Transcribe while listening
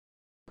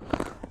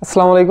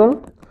আসসালামু আলাইকুম।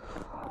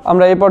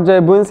 আমরা এই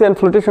পর্যায়ে বুয়েন্সি অ্যান্ড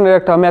ফ্লোটেশনের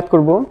একটা ম্যাথ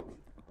করব।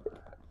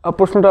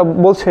 প্রশ্নটা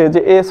বলছে যে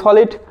এ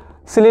solid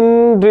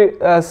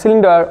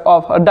cylinder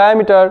of a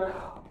diameter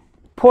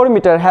 4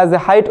 meter has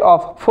a height of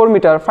 4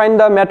 meter. Find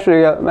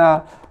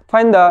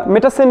the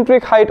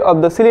metacentric height of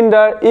the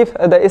cylinder if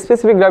the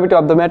specific gravity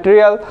of the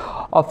material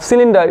of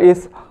cylinder is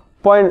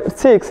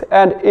 0.6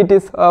 and it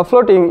is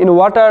floating in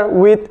water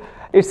with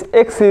its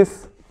axis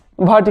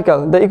vertical.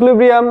 The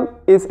equilibrium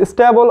is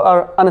stable or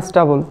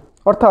unstable.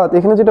 অর্থাৎ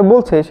এখানে যেটা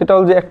বলছে সেটা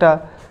হল যে একটা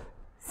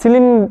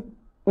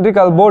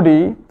cylindrical body,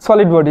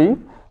 solid body,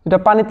 যেটা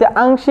পানিতে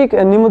আংশিক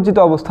নিমজ্জিত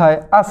অবস্থায়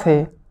আছে,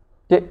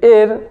 যে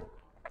এর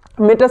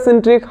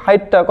মেটাসেন্ট্রিক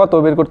হাইটটা কত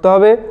বের করতে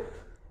হবে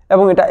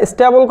এবং এটা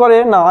স্টেবল করে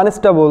না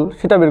আনস্টেবল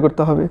সেটা বের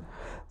করতে হবে।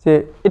 যে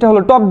এটা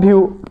হলো টপ ভিউ,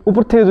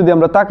 উপর থেকে যদি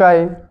আমরা তাকাই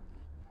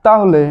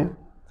তাহলে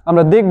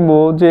আমরা দেখব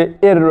যে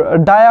এর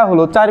ডায়া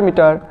হলো 4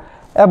 মিটার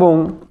এবং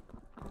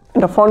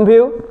এটা ফ্রন্ট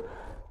ভিউ।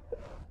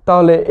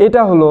 তাহলে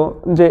এটা হলো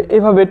যে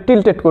এভাবে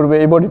টিল্টেড করবে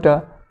এই বডিটা,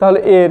 তাহলে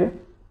এর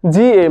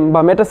জিএম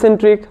বা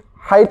মেটাসেন্ট্রিক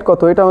হাইট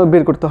কত এটা আমাদের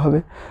বের করতে হবে।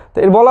 তো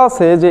এর বলা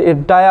আছে যে এর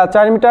ডায়া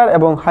 4 মিটার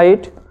এবং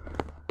height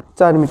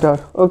 4 metre.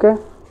 Okay,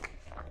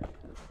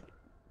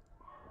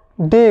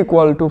 D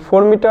equal to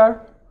 4 metre,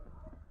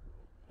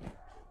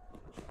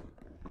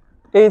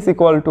 H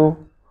equal to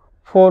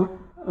 4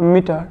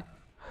 metre.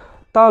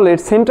 তাহলে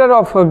এর সেন্টার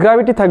অফ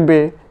গ্র্যাভিটি থাকবে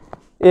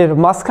এর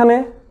মাঝখানে,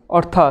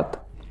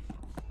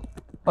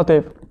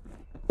 অতএব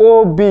ও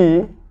B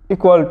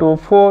equal to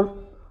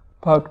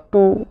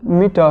 4/2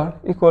 metre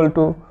equal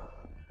to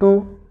 2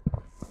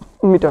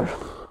 metre.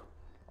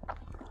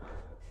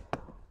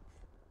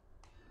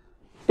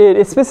 এর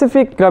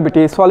স্পেসিফিক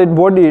গ্র্যাভিটি, সলিড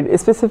বডির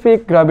স্পেসিফিক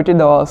গ্র্যাভিটি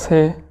দেওয়া আছে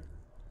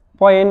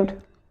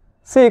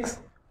 0.6।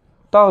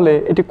 তাহলে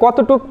এটি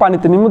কতটুক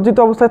পানিতে নিমজ্জিত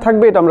অবস্থায়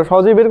থাকবে এটা আমরা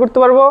সহজেই বের করতে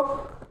পারবো।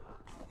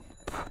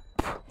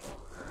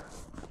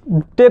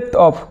 Depth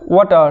of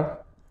water,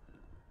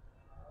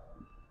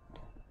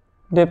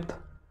 depth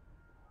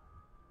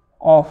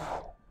of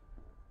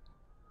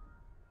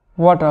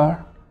water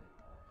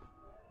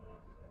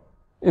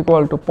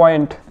equal to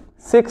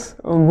 0.6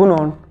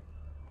 গুণন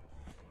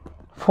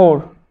 4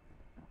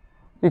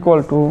 equal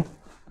to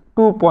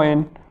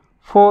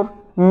 2.4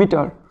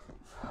 মিটার।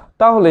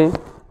 তাহলে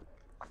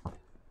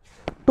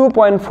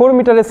 2.4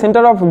 মিটারের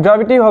সেন্টার অফ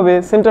গ্র্যাভিটি হবে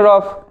সেন্টার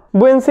অফ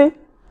বুয়েন্সি।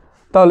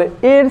 তাহলে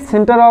এর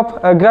সেন্টার অফ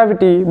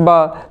গ্র্যাভিটি বা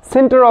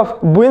সেন্টার অফ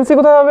বুয়েন্সি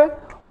কোথায় হবে?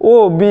 ও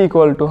বি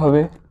ইকুয়াল টু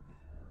হবে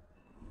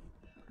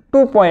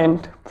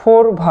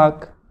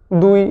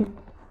 2.4/2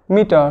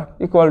 মিটার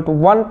ইকুয়াল টু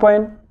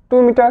 1.2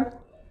 মিটার।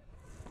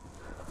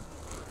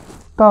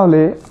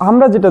 তাহলে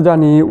আমরা যেটা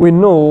জানি we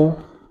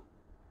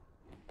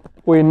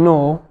know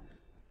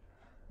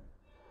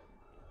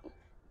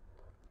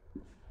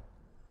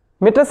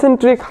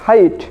metacentric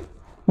height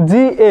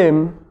GM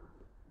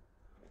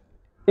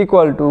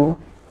equal to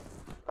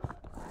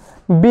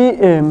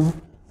BM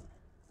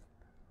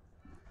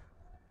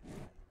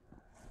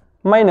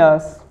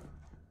minus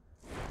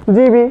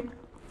GB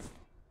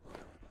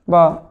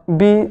বা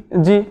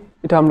বিজি,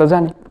 এটা আমরা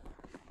জানি।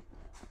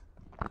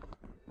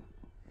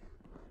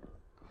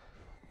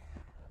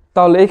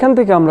 তাহলে এখান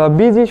থেকে আমরা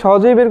বিজি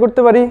সহজেই বের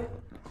করতে পারি।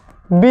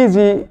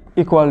 বিজি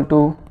ইকুয়াল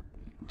টু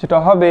যেটা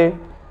হবে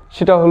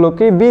সেটা হলো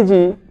কি,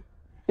 বিজি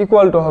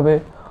ইকুয়াল টু হবে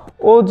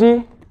OG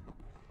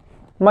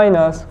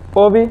minus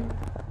Obi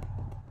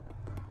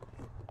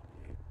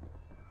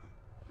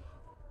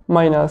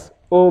minus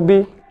Obi.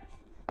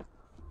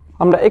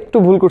 আমরা একটু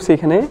ভুল করছি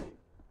এখানে,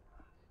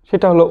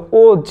 সেটা হলো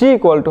ও জি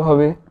ইকুয়াল টু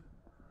হবে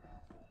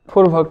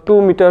 4/2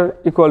 মিটার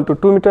ইকুয়াল টু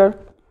 2 মিটার।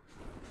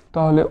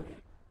 তাহলে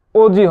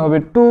ও জি হবে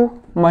 2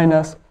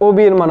 মাইনাস ও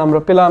বি এর মান আমরা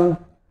পেলাম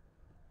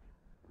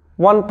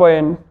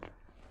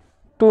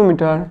 1.2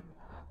 মিটার।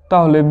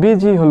 তাহলে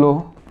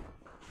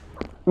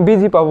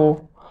বিজি পাবো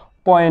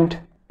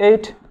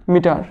 0.8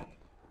 মিটার।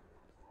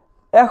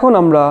 এখন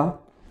আমরা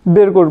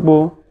বের করব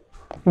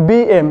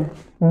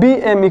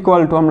বিএম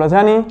ইকুয়াল টু আমরা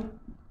জানি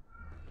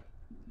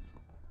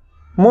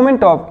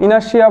মোমেন্ট অফ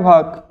ইনার্শিয়া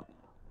ভাগ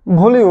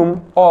volume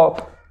of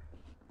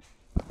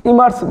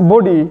immerse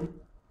body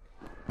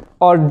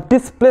or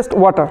displaced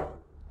water,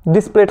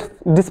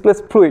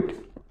 displaced fluid.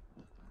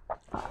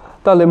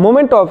 তাহলে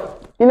মোমেন্ট অফ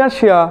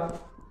ইনার্শিয়া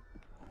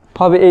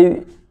হবে এই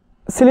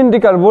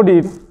সিলিন্ড্রিক্যাল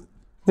বডির,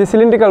 যে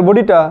সিলিন্ড্রিক্যাল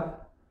বডিটা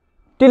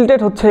টিল্টেড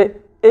হচ্ছে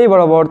এই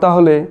বরাবর।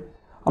 তাহলে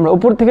আমরা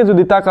উপর থেকে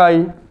যদি তাকাই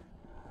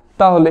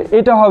তাহলে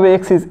এটা হবে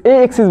এক্সিস, এই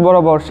এক্সিস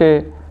বরাবর সে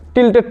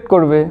টিল্টেড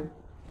করবে।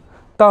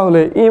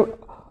 তাহলে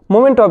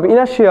মোমেন্ট অফ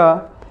ইনার্শিয়া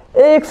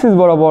এই এক্সিস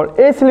বরাবর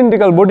এই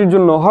সিলিন্ড্রিক্যাল বডির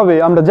জন্য হবে,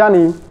 আমরা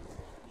জানি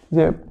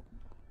যে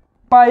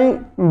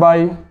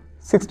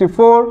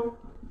π/64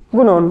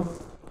 গুণন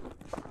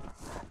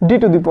d⁴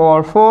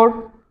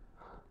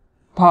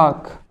 ভাগ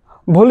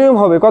ভলিউম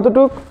হবে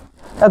কতটুক,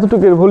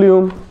 এতটুকের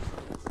ভলিউম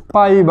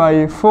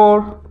π/4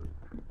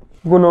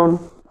 গুণন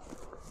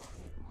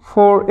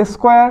 4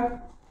 স্কোয়ার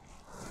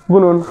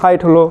গুণন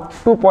হাইট হলো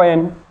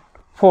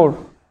 2.4,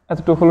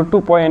 এতটুকু হলো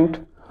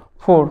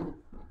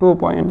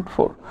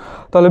 2.4।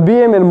 তাহলে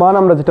বিএম এর মান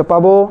আমরা যেটা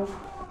পাবো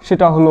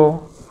সেটা হলো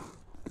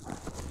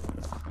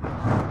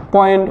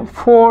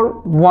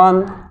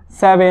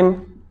 0.417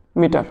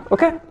 মিটার।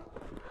 ওকে,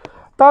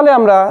 তাহলে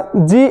আমরা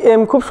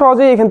জিএম খুব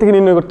সহজেই এখান থেকে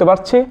নির্ণয় করতে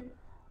পারছি।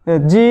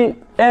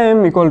 জিএম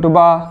ইকুয়াল টু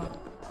বা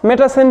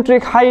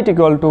metacentric height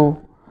equal to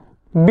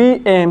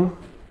BM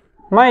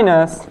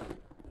minus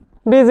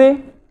busy.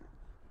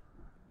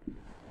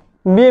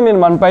 BM এর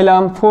মান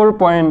পাইলাম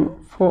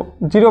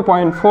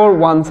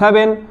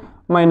 0.417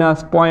 মাইনাস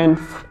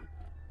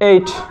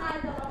 0.8,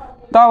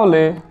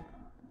 তাহলে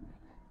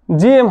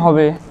জিএম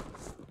হবে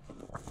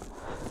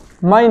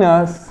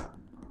মাইনাস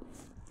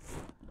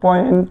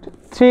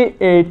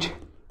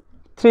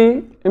 0.383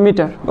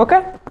 মিটার। ওকে,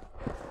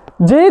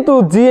 যেহেতু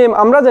জিএম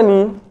আমরা জানি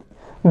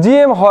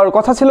জিএম হওয়ার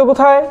কথা ছিল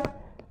কোথায়,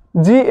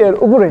 জি এর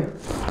উপরে,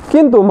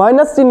 কিন্তু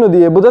মাইনাস চিহ্ন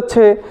দিয়ে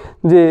বোঝাচ্ছে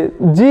যে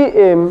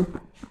জিএম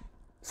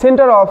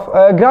সেন্টার অফ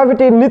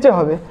গ্র্যাভিটির নিচে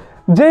হবে।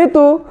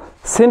 যেহেতু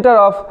সেন্টার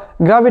অফ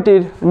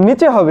গ্র্যাভিটির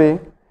নিচে হবে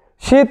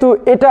সেহেতু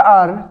এটা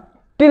আর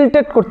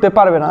টিল্টেড করতে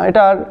পারবে না,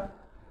 এটা আর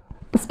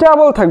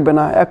স্টেবল থাকবে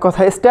না, এক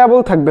কথায় স্টেবল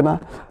থাকবে না।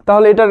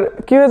 তাহলে এটার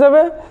কী হয়ে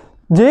যাবে,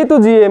 যেহেতু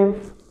জিএম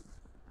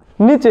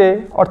নিচে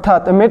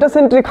অর্থাৎ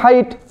মেটাসেন্ট্রিক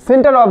হাইট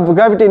সেন্টার অফ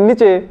গ্র্যাভিটির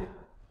নিচে,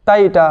 তাই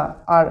এটা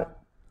আর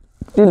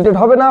টিল্টেড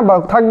হবে না বা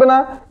থাকবে না,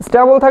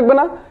 স্টেবল থাকবে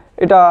না,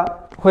 এটা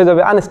হয়ে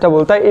যাবে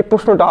আনস্টেবল। তাই এই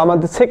প্রশ্নটা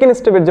আমাদের সেকেন্ড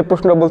স্টেপের যে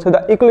প্রশ্নটা বলছে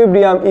the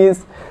equilibrium is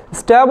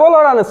stable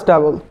or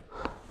unstable,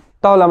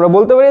 তাহলে আমরা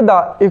বলতে পারি the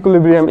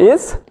equilibrium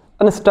is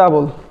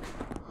unstable.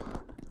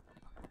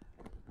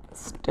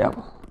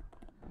 Stable.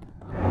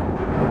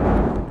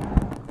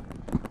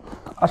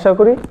 আশা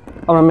করি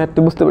আমরা ম্যাথটি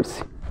বুঝতে পারছি।